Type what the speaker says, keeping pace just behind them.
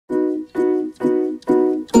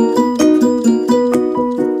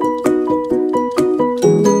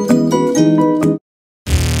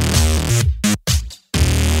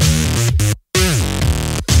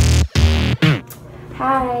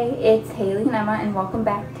Emma and welcome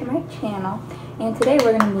back to my channel. And today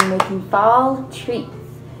we're going to be making fall treats.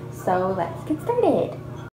 So let's get started.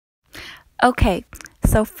 Okay,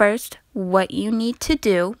 so first what you need to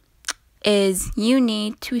do is you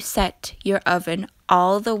need to set your oven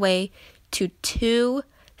all the way to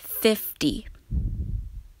 250.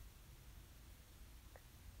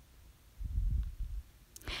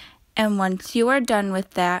 And once you are done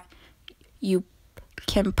with that, you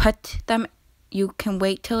can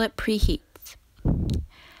wait till it preheats.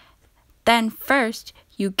 Then first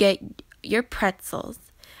you get your pretzels.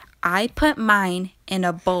 I put mine in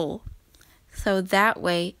a bowl, so that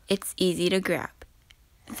way it's easy to grab.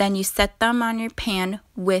 Then you set them on your pan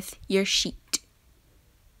with your sheet.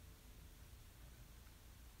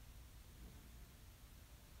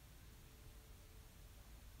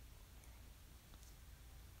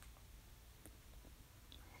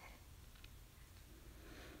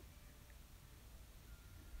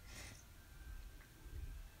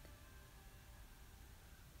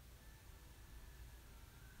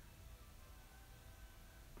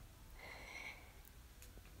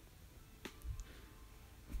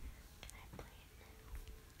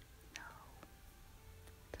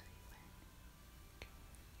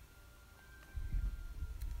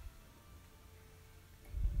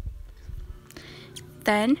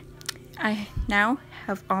 Then I now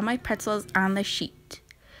have all my pretzels on the sheet.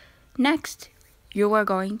 Next, you are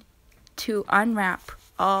going to unwrap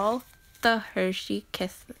all the Hershey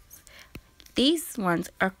Kisses. These ones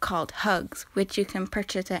are called Hugs, which you can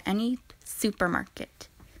purchase at any supermarket.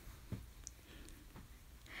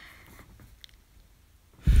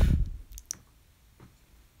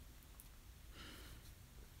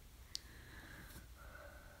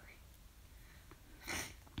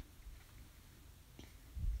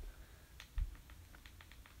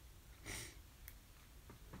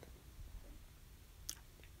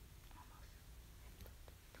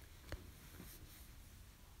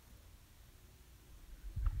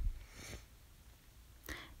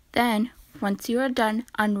 Then, once you are done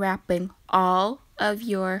unwrapping all of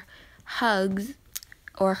your Hugs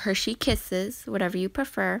or Hershey Kisses, whatever you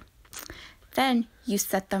prefer, then you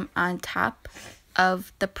set them on top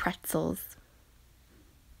of the pretzels.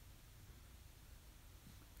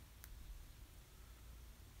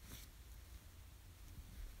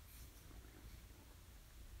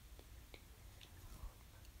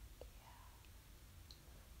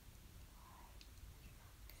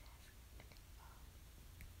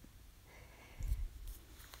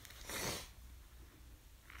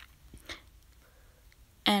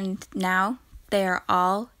 And now they are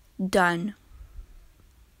all done.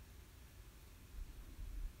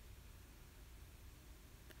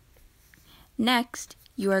 Next,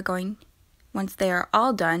 once they are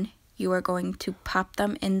all done, you are going to pop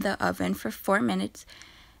them in the oven for 4 minutes,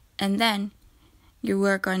 and then you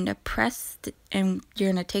are going to you're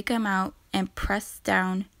going to take them out and press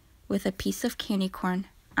down with a piece of candy corn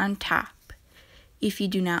on top. If you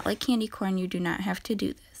do not like candy corn, you do not have to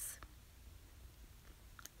do this.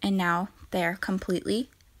 And now they are completely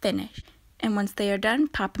finished. And once they are done,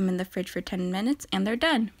 pop them in the fridge for 10 minutes and they're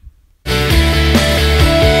done.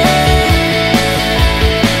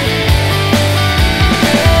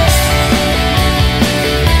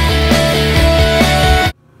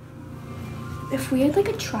 If we had like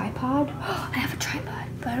a tripod, I have a tripod,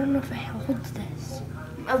 but I don't know if it holds this.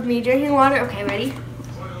 Of me drinking water? Okay, ready?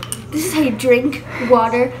 This is how you drink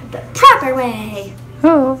water the proper way.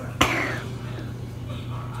 Oh.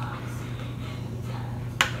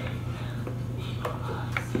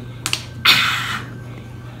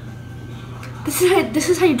 This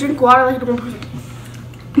is how you drink water like a normal person.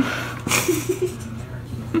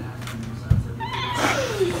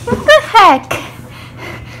 What the heck?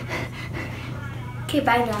 Okay,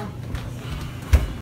 bye now.